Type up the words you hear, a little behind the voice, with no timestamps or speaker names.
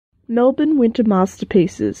Melbourne Winter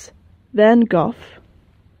Masterpieces, Van Gogh.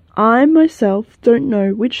 I myself don't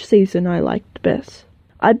know which season I liked best.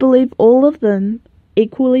 I believe all of them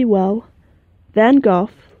equally well. Van Gogh,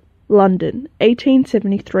 London,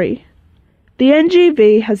 1873. The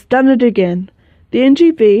NGV has done it again. The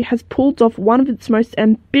NGV has pulled off one of its most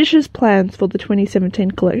ambitious plans for the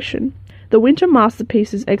 2017 collection. The Winter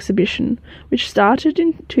Masterpieces exhibition, which started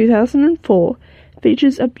in 2004,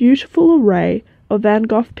 features a beautiful array of Van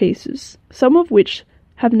Gogh pieces, some of which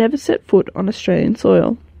have never set foot on Australian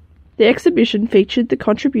soil. The exhibition featured the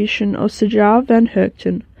contribution of Sjraar van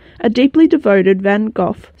Herchten, a deeply devoted Van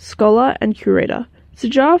Gogh scholar and curator.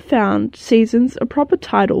 Sjraar found Seasons a proper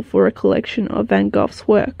title for a collection of Van Gogh's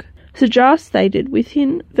work. Sjraar stated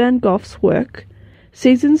within Van Gogh's work,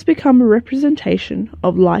 seasons become a representation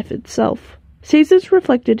of life itself. Seasons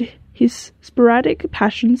reflected his sporadic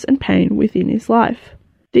passions and pain within his life.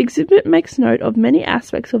 The exhibit makes note of many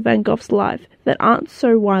aspects of Van Gogh's life that aren't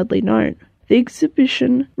so widely known. The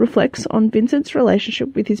exhibition reflects on Vincent's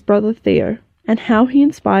relationship with his brother Theo and how he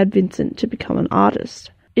inspired Vincent to become an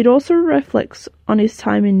artist. It also reflects on his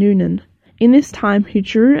time in Nuenen. In this time he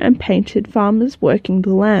drew and painted farmers working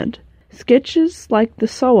the land. Sketches like the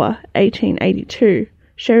Sower, 1882,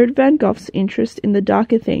 showed Van Gogh's interest in the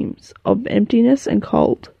darker themes of emptiness and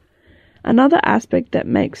cold. Another aspect that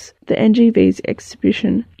makes the NGV's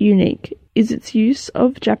exhibition unique is its use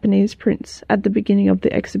of Japanese prints at the beginning of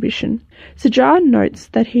the exhibition. Sjraar notes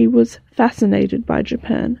that he was fascinated by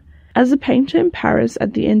Japan. As a painter in Paris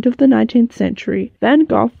at the end of the 19th century, Van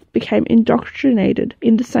Gogh became indoctrinated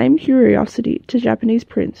in the same curiosity to Japanese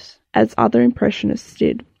prints as other Impressionists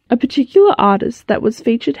did. A particular artist that was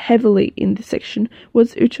featured heavily in this section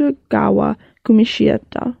was Utagawa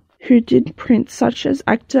Kumisada, who did prints such as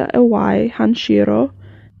Actor Iwai Hanshiro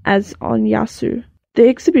as Oyasu. The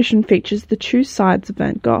exhibition features the two sides of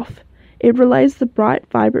Van Gogh. It relays the bright,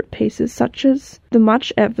 vibrant pieces such as the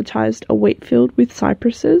much advertised A Wheatfield with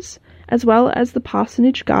Cypresses, as well as the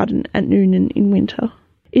Parsonage Garden at Nuenen in winter.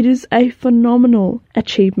 It is a phenomenal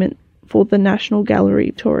achievement for the National Gallery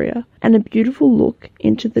Victoria and a beautiful look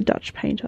into the Dutch painter.